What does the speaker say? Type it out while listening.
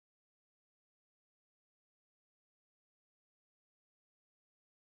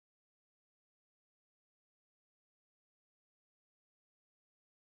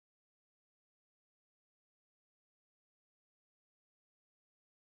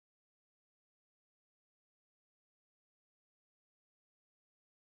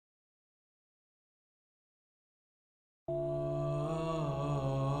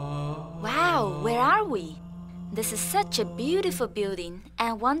are we? This is such a beautiful building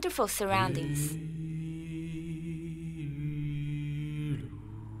and wonderful surroundings.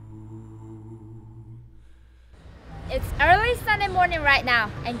 It's early Sunday morning right now,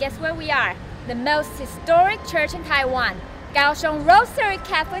 and guess where we are? The most historic church in Taiwan, Kaohsiung Rosary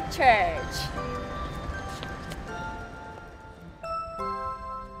Catholic Church.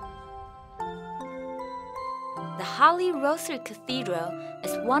 The Holy Rosary Cathedral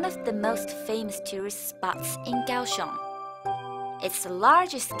is one of the most famous tourist spots in Kaohsiung. It's the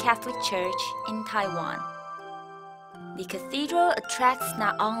largest Catholic church in Taiwan. The cathedral attracts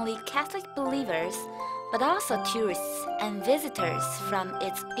not only Catholic believers, but also tourists and visitors from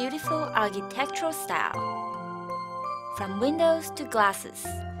its beautiful architectural style. From windows to glasses,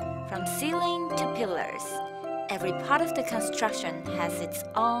 from ceiling to pillars, every part of the construction has its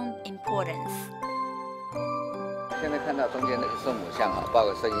own importance. 现在看到中间那个圣母像啊，报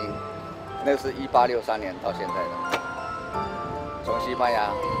个声音，那是1863年到现在的，从西班牙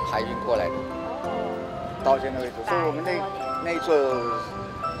海运过来的，到现在为止，所以我们那一座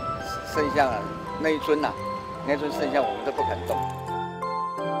圣像啊。 那一尊圣像我们都不肯动。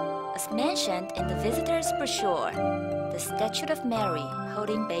As mentioned in the visitor's brochure, the statue of Mary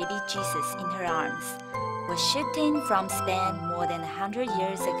holding baby Jesus in her arms was shipped in from Spain more than 100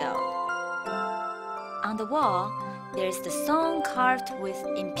 years ago. On the wall, there is the song carved with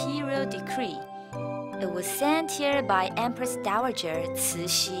imperial decree. It was sent here by Empress Dowager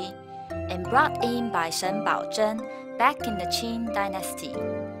Cixi and brought in by Shen Baozhen back in the Qing dynasty.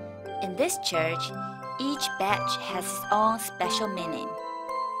 In this church, each badge has its own special meaning.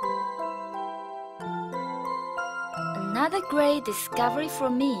 Another great discovery for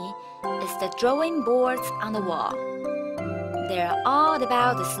me is the drawing boards on the wall. They are all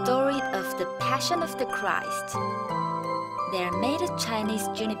about the story of the Passion of the Christ. They are made of Chinese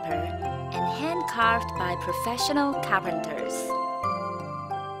juniper and hand-carved by professional carpenters.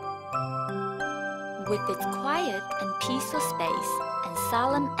 With its quiet and peaceful space and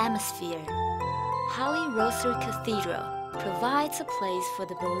solemn atmosphere, Holy Rosary Cathedral provides a place for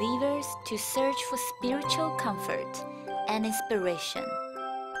the believers to search for spiritual comfort and inspiration.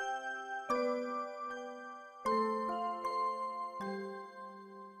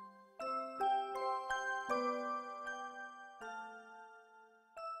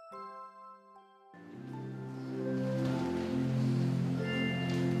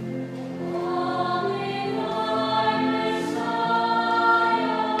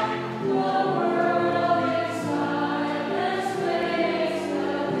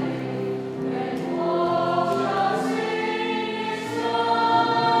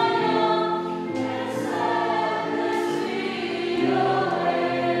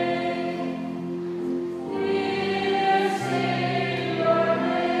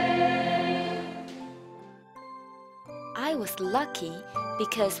 I was lucky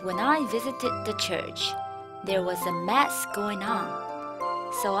because when I visited the church, there was a mass going on.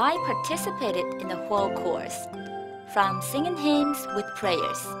 So I participated in the whole course, from singing hymns with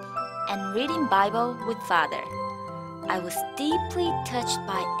prayers and reading Bible with Father. I was deeply touched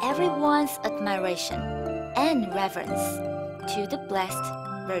by everyone's admiration and reverence to the Blessed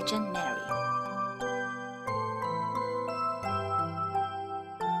Virgin Mary.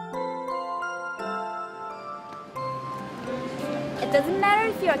 It doesn't matter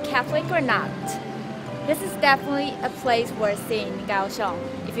if you're a Catholic or not. This is definitely a place worth seeing in Kaohsiung.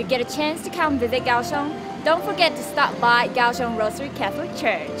 If you get a chance to come visit Kaohsiung, don't forget to stop by Kaohsiung Rosary Catholic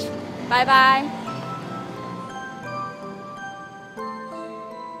Church. Bye bye!